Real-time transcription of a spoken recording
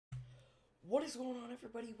What is going on,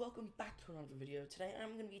 everybody? Welcome back to another video. Today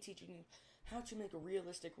I'm going to be teaching you how to make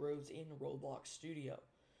realistic roads in Roblox Studio.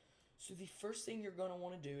 So the first thing you're going to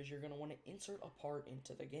want to do is you're going to want to insert a part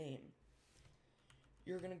into the game.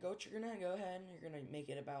 You're going to go ahead and you're going to make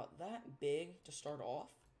it about that big to start off.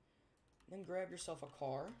 Then grab yourself a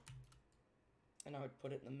car, and I would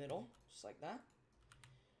put it in the middle, just like that.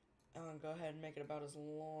 And go ahead and make it about as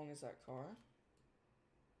long as that car.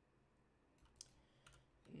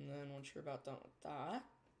 And then once you're about done with that,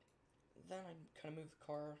 then I kind of move the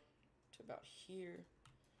car to about here,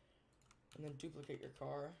 and then duplicate your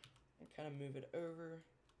car and kind of move it over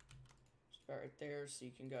just about right there, so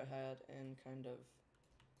you can go ahead and kind of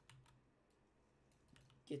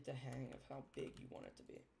get the hang of how big you want it to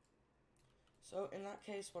be. So in that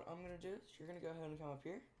case, what I'm going to do is you're going to go ahead and come up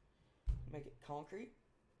here, make it concrete,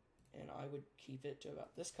 and I would keep it to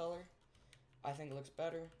about this color. I think it looks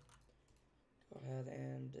better. Go ahead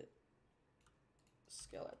and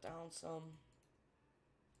scale that down some.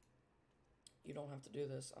 You don't have to do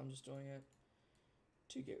this. I'm just doing it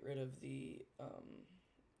to get rid of the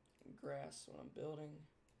grass when I'm building.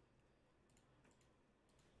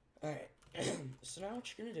 Alright, so now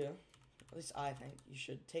what you're going to do, at least I think, you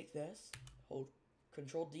should take this, hold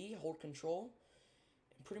Control D, hold Control,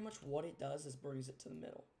 and pretty much what it does is brings it to the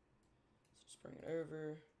middle. So just bring it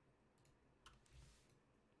over.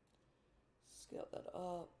 Scale that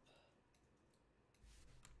up,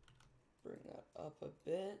 bring that up a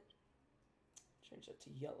bit, change that to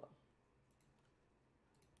yellow,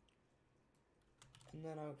 and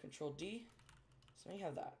then I would Control D, so now you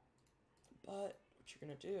have that. But what you're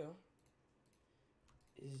going to do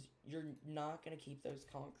is you're not going to keep those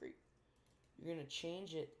concrete. You're going to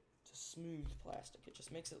change it to smooth plastic. It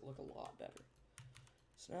just makes it look a lot better.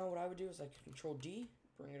 So now what I would do is I could Control D,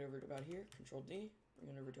 bring it over to about here, Control D,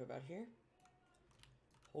 bring it over to about here.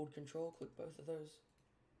 Hold Control, click both of those,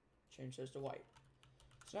 change those to white.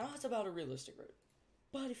 So now it's about a realistic road.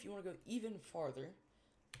 But if you want to go even farther,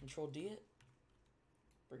 Control D it,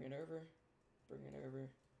 bring it over, it's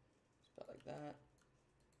about like that.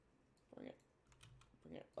 Bring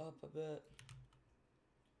it up a bit,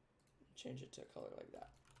 change it to a color like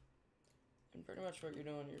that. And pretty much what you're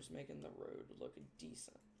doing, you're just making the road look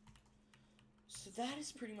decent. So that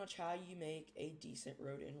is pretty much how you make a decent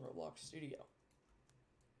road in Roblox Studio.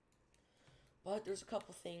 But there's a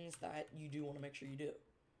couple things that you do want to make sure you do.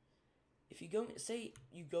 If you go, say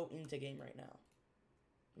you go into game right now.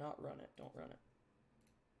 Not run it, don't run it.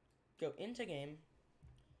 Go into game.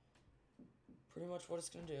 Pretty much what it's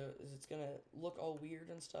going to do is it's going to look all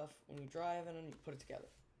weird and stuff when you drive and then you put it together.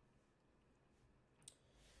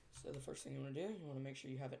 So the first thing you want to do, you want to make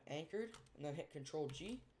sure you have it anchored, and then hit Control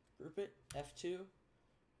G, group it, F2,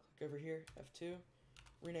 click over here, F2,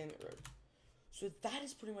 rename it road. So that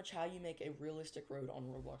is pretty much how you make a realistic road on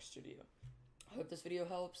Roblox Studio. I hope this video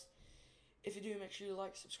helps. If you do, make sure you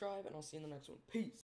like, subscribe, and I'll see you in the next one. Peace!